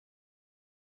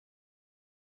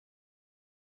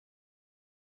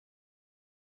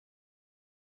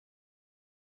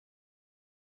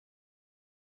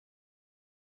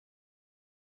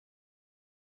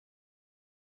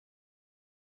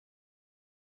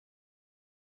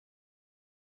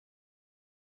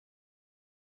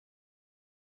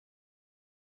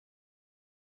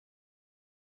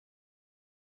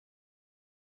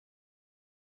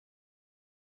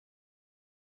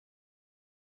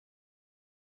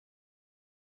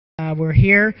We're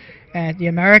here at the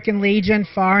American Legion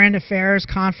Foreign Affairs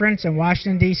Conference in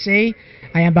Washington, D.C.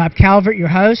 I am Bob Calvert, your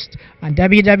host, on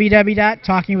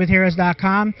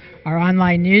www.talkingwithheroes.com, our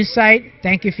online news site,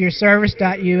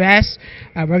 thankyouforyourservice.us.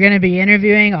 We're going to be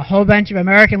interviewing a whole bunch of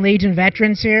American Legion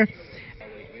veterans here.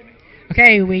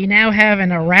 Okay, we now have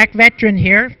an Iraq veteran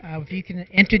here. If you can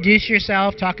introduce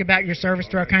yourself, talk about your service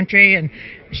to our country, and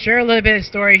share a little bit of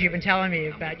stories you've been telling me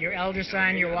about your elder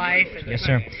son, your wife. Yes,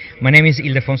 sir. My name is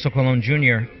Ildefonso Colon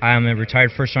Jr. I am a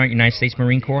retired First Sergeant United States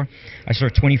Marine Corps. I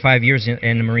served 25 years in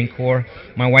the Marine Corps.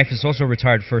 My wife is also a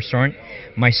retired First Sergeant.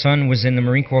 My son was in the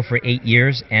Marine Corps for 8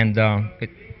 years and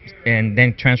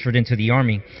then transferred into the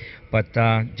Army. But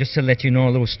just to let you know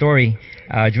a little story,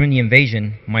 during the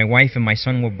invasion, my wife and my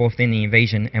son were both in the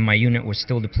invasion, and my unit was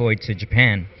still deployed to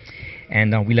Japan.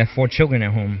 And we left 4 children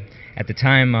at home. At the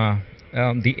time,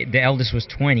 the eldest was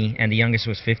 20 and the youngest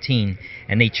was 15.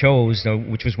 And they chose,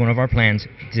 which was one of our plans,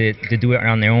 to do it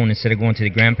on their own instead of going to the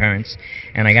grandparents.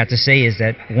 And I got to say is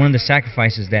that one of the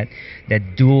sacrifices that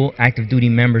dual active duty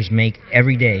members make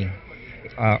every day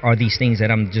are these things that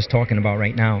I'm just talking about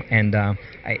right now. And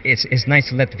it's nice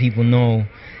to let the people know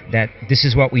that this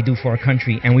is what we do for our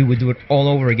country, and we would do it all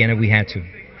over again if we had to.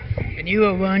 And you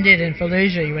were wounded in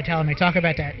Fallujah, you were telling me. Talk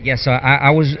about that. Yes, I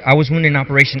was wounded in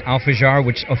Operation Al-Fajr,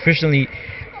 which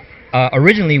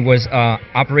originally was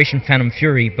Operation Phantom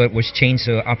Fury, but was changed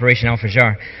to Operation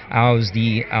Al-Fajr. I was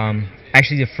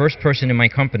actually the first person in my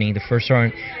company, the first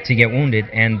sergeant, to get wounded,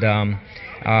 and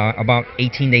about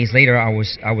 18 days later, I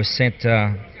was sent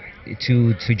to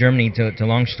Germany, to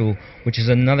Longstuhl, which is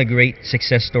another great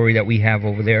success story that we have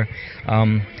over there.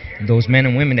 Those men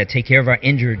and women that take care of our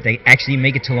injured, they actually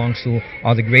make it to Longstuhl,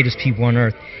 are the greatest people on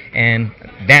earth. And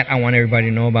that I want everybody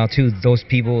to know about too. Those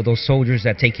people, those soldiers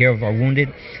that take care of our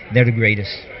wounded, they're the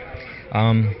greatest.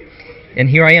 And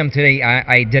here I am today.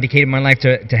 I dedicated my life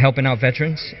to helping out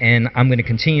veterans, and I'm going to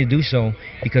continue to do so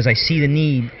because I see the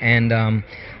need, and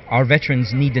our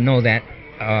veterans need to know that,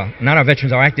 not our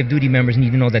veterans, our active duty members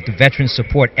need to know that the veterans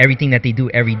support everything that they do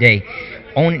every day.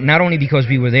 Not only because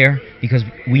we were there, because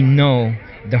we know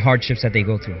the hardships that they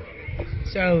go through.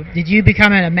 So did you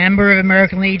become a member of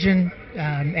American Legion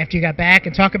after you got back?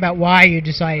 And talk about why you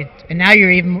decided, and now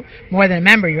you're even more than a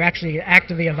member, you're actually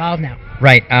actively involved now.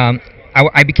 Right.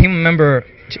 I became a member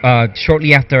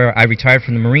shortly after I retired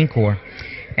from the Marine Corps.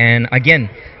 And again,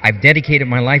 I've dedicated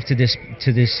my life to this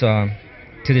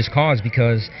cause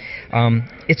because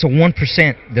it's a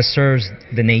 1% that serves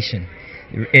the nation.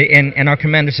 And our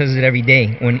commander says it every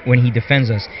day when he defends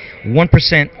us.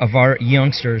 1% of our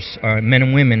youngsters, our men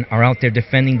and women, are out there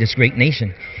defending this great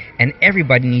nation. And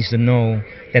everybody needs to know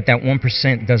that that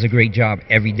 1% does a great job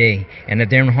every day, and that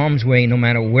they're in harm's way no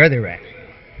matter where they're at.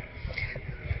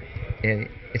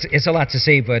 It's a lot to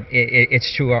say, but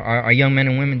it's true. Our young men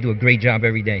and women do a great job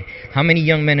every day. How many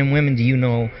young men and women do you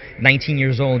know, 19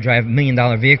 years old, drive $1 million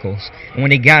vehicles, and when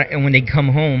they come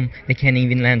home, they can't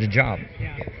even land a job?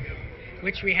 Yeah.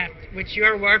 Which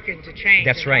you're working to change.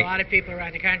 That's right. A lot of people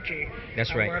around the country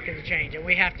are working to change, and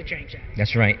we have to change that.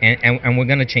 That's right, and we're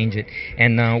going to change it.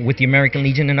 And with the American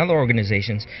Legion and other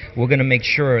organizations, we're going to make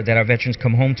sure that our veterans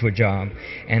come home to a job,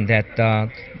 and that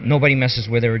nobody messes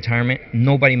with their retirement,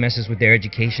 nobody messes with their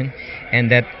education, and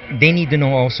that they need to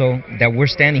know also that we're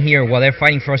standing here while they're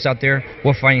fighting for us out there,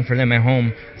 we're fighting for them at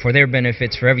home, for their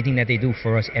benefits, for everything that they do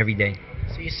for us every day.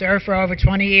 So you served for over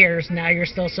 20 years, now you're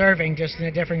still serving, just in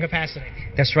a different capacity.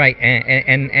 That's right,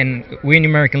 and we in the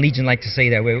American Legion like to say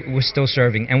that we're still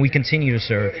serving, and we continue to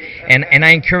serve. And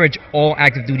I encourage all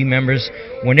active duty members,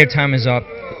 when their time is up,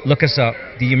 look us up.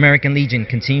 The American Legion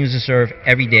continues to serve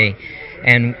every day,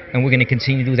 and we're going to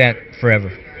continue to do that forever.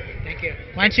 Thank you.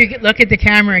 Why don't you look at the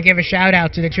camera and give a shout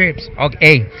out to the troops?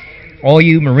 Okay. All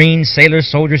you Marines, sailors,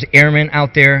 soldiers, airmen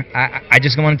out there, I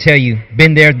just want to tell you,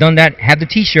 been there, done that, have the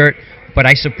t-shirt, but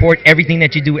I support everything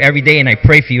that you do every day, and I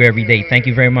pray for you every day. Thank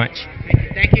you very much.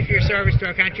 Thank you for your service to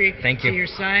our country. Thank you. To your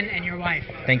son and your wife.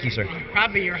 Thank you, sir. And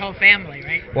probably your whole family,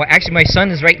 right? Well, actually, my son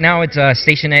is right now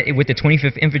stationed with the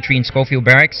 25th Infantry in Schofield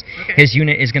Barracks. Okay. His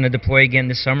unit is going to deploy again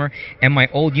this summer. And my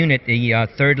old unit, the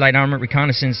 3rd Light Armored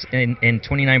Reconnaissance in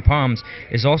 29 Palms,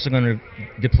 is also going to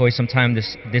deploy sometime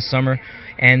this summer.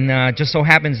 And just so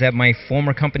happens that my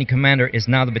former company commander is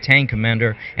now the battalion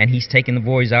commander, and he's taking the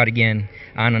boys out again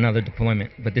on another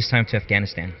deployment, but this time to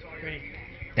Afghanistan. Great.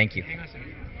 Thank you.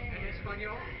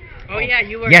 Oh, yeah,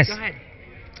 you were. Yes. Go ahead.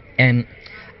 And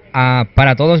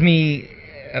para todos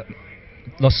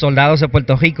los soldados de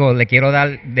Puerto Rico, le quiero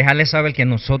dejarles saber que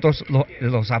nosotros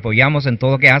los apoyamos en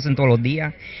todo lo que hacen todos los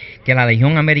días, que la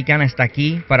Legión Americana está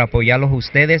aquí para apoyarlos a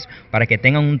ustedes, para que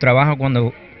tengan un trabajo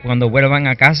cuando vuelvan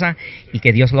a casa, y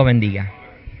que Dios los bendiga.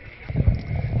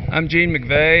 I'm Gene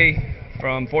McVeigh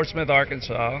from Fort Smith,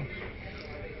 Arkansas.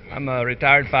 I'm a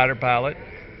retired fighter pilot.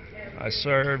 I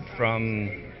served from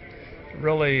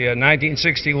really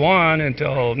 1961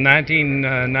 until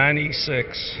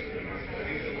 1996.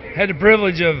 Had the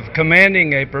privilege of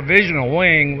commanding a provisional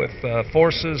wing with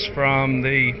forces from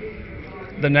the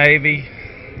Navy,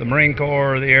 the Marine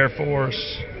Corps, the Air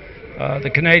Force,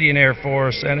 the Canadian Air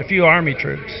Force, and a few Army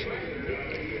troops.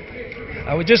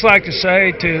 I would just like to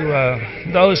say to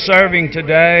those serving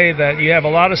today that you have a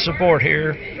lot of support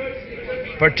here,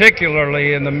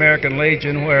 particularly in the American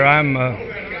Legion, where I'm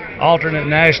alternate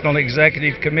National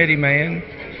Executive Committee man.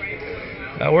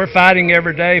 We're fighting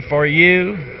every day for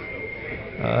you.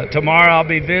 Tomorrow I'll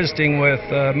be visiting with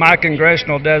my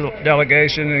congressional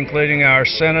delegation, including our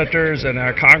senators and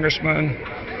our congressmen,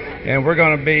 and we're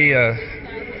going to be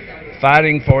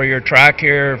fighting for your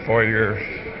TRICARE, for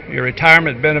your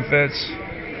retirement benefits.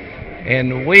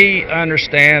 And we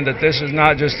understand that this is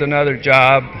not just another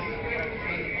job.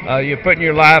 You're putting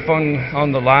your life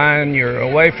on the line, you're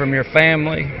away from your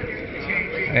family,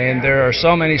 and there are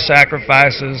so many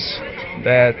sacrifices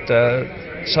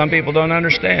that some people don't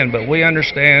understand, but we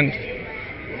understand,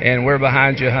 and we're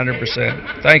behind you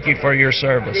 100%. Thank you for your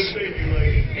service.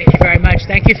 Thank you very much.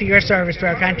 Thank you for your service to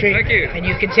our country. Thank you. And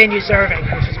you continue serving,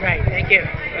 which is great. Thank you.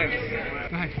 Thanks.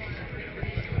 Go ahead.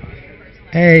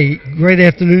 Hey, great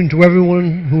afternoon to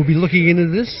everyone who will be looking into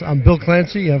this. I'm Bill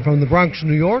Clancy. I'm from the Bronx,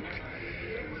 New York.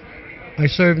 I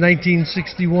served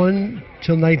 1961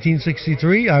 till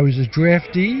 1963. I was a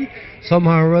draftee.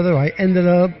 Somehow or other, I ended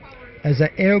up as an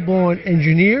airborne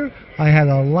engineer. I had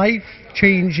a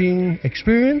life-changing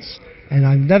experience, and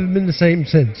I've never been the same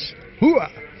since. Hoorah!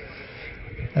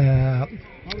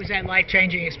 What was that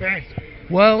life-changing experience?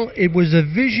 Well, it was a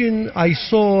vision I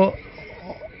saw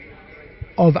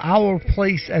of our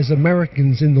place as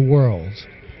Americans in the world.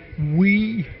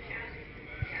 We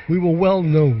were well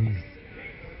known,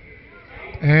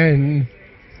 and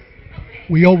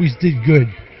we always did good.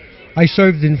 I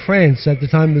served in France at the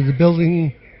time of the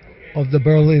building of the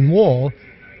Berlin Wall,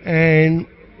 and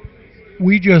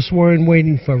we just weren't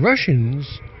waiting for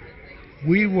Russians.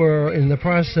 We were in the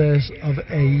process of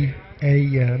a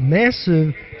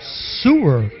massive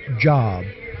sewer job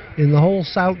in the whole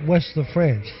southwest of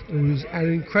France. It was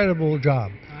an incredible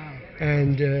job. Wow.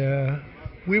 And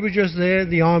we were just there,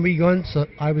 the Army guns. So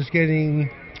I was getting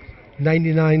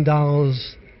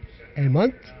 $99 a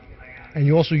month, and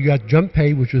you got jump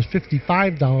pay, which was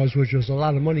 $55, which was a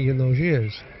lot of money in those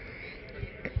years.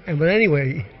 But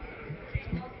anyway,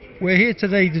 we're here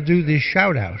today to do this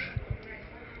shout out.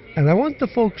 And I want the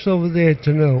folks over there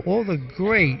to know, all the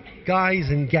great guys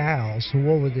and gals who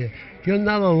are over there, you're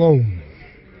not alone.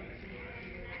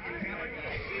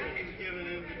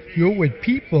 You're with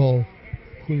people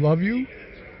who love you,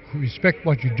 who respect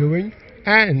what you're doing,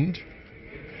 and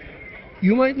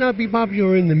you might not be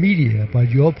popular in the media, but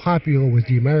you're popular with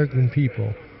the American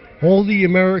people. All the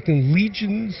American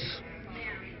legions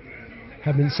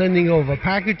have been sending over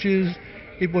packages.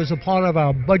 It was a part of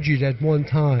our budget at one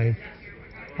time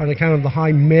on account of the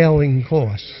high mailing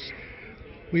costs.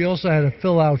 We also had to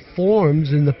fill out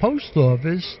forms in the post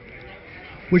office,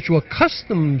 which were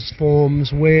customs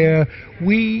forms where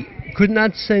we could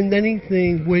not send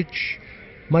anything which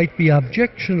might be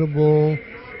objectionable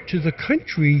to the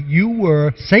country you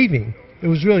were saving. It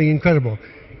was really incredible.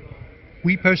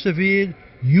 We persevered,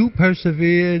 you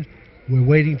persevered. We're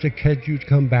waiting to catch you to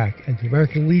come back. And the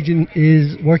American Legion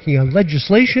is working on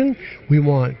legislation. We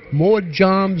want more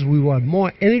jobs, we want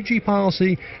more energy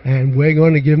policy, and we're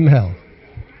going to give them hell.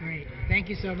 Great. Thank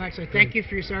you so much. So thank you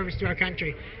for your service to our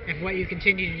country and for what you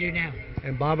continue to do now.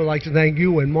 And Bob, I'd like to thank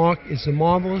you and Mark. It's a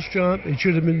marvelous job. It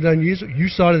should have been done years ago. You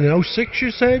started in 06,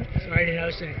 you said? Started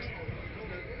in 06.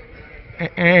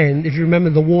 And if you remember,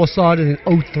 the war started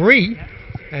in 03.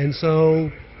 And so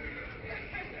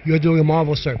you're doing a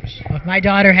marvelous service. Well, if my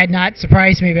daughter had not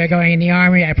surprised me by going in the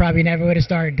Army, I probably never would have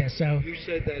started this. So You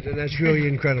said that, and that's really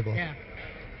incredible. yeah.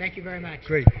 Thank you very much.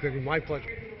 Great. My pleasure.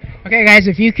 Okay, guys,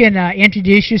 if you can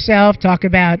introduce yourself, talk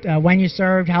about when you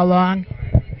served, how long.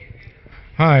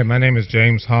 Hi, my name is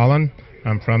James Holland.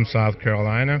 I'm from South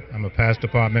Carolina. I'm a past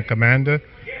department commander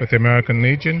with the American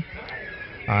Legion.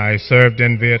 I served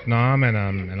in Vietnam, and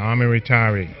I'm an Army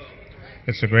retiree.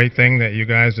 It's a great thing that you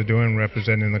guys are doing,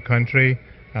 representing the country.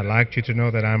 I'd like you to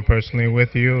know that I'm personally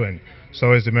with you, and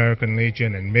so is the American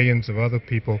Legion and millions of other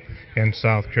people in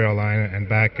South Carolina and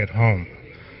back at home.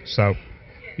 So,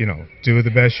 do the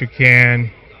best you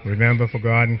can, remember for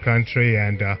God and country,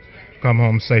 and come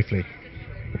home safely.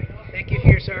 Thank you for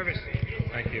your service.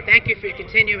 Thank you. Thank you for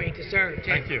continuing to serve,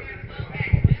 too. Thank you.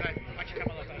 Good. Why don't you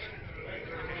come a little closer?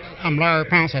 I'm Larry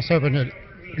Pounce. I served in the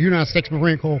United States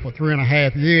Marine Corps for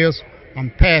 3.5 years.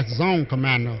 I'm past zone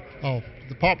commander of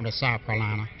the Department of South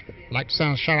Carolina. I'd like to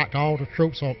send a shout out to all the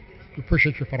troops. I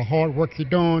appreciate you for the hard work you're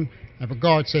doing. And for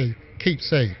God's sake, keep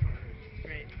safe.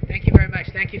 Great. Thank you very much.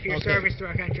 Thank you for your service to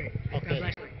our country. God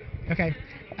bless you. Okay.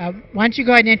 Why don't you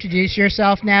go ahead and introduce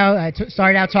yourself now?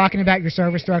 Start out talking about your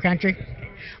service to our country.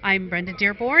 I'm Brenda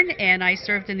Dearborn, and I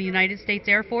served in the United States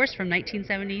Air Force from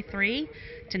 1973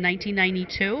 to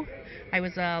 1992. I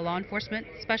was a law enforcement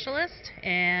specialist,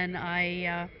 and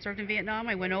I served in Vietnam.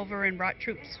 I went over and brought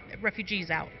refugees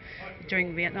out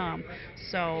during Vietnam.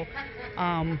 So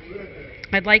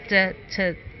I'd like to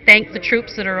thank the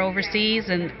troops that are overseas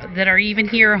and that are even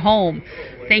here home.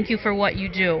 Thank you for what you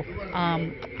do.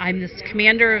 I'm the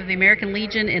commander of the American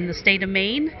Legion in the state of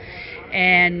Maine,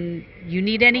 and you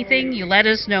need anything, you let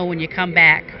us know when you come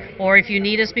back. Or if you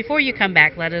need us before you come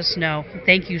back, let us know.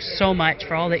 Thank you so much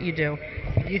for all that you do.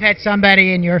 You've had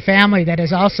somebody in your family that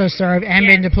has also served and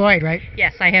been deployed, right?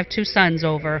 Yes, I have 2 sons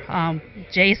over.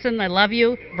 Jason, I love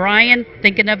you. Brian,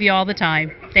 thinking of you all the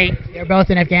time. Thanks. They're both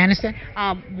in Afghanistan?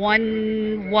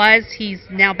 He's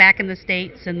now back in the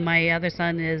States, and my other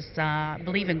son is, I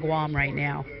believe, in Guam right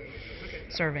now,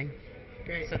 serving.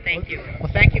 Great. So thank you.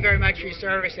 Well, thank you very much for your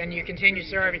service, and you continue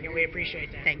serving, and we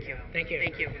appreciate that. Thank you. Thank you.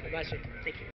 Thank you. God bless you.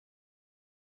 Thank you.